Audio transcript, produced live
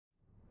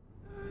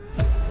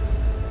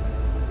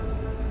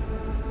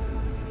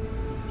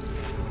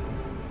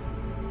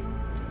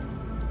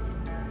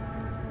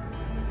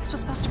this was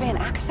supposed to be an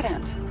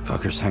accident.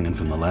 Fucker's hanging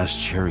from the last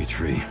cherry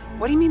tree.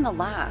 What do you mean the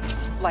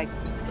last? Like,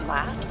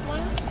 last?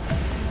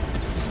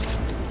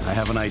 I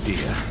have an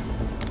idea.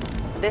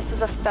 This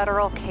is a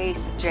federal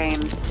case,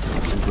 James.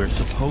 We're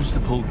supposed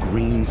to pull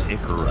Green's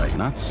Icarite,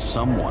 not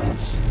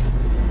someone's.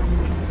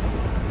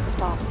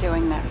 Stop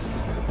doing this.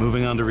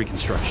 Moving on to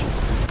reconstruction.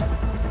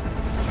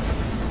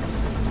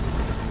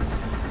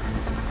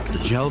 The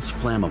gel's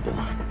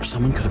flammable.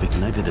 Someone could have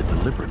ignited it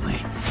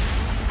deliberately.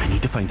 I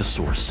need to find the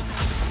source.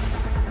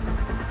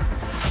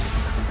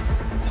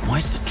 Then why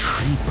is the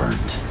tree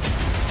burnt?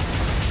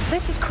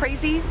 This is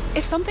crazy.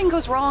 If something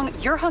goes wrong,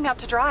 you're hung out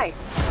to dry.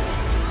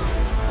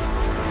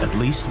 At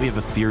least we have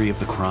a theory of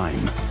the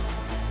crime.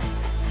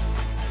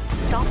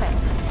 Stop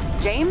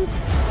it. James,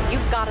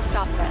 you've got to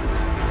stop this.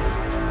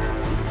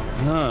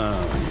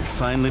 Oh, you're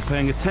finally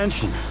paying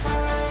attention.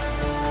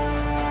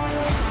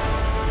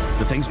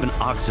 The thing's been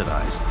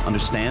oxidized,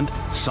 understand?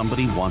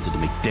 Somebody wanted to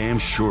make damn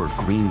sure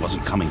Green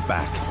wasn't coming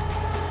back.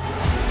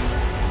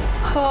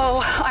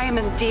 Oh, I am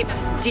in deep,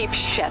 deep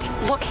shit.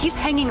 Look, he's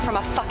hanging from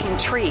a fucking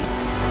tree.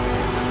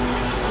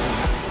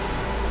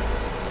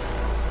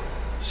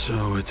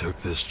 So I took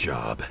this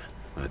job.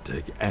 I'd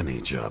take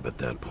any job at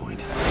that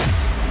point.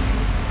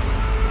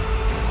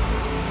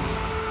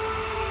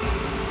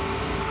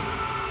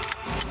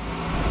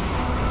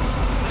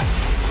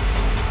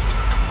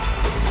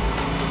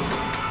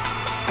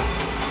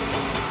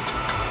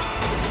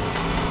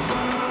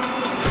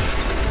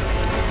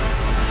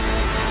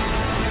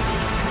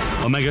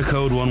 Omega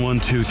code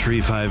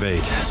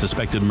 112358.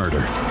 Suspected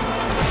murder.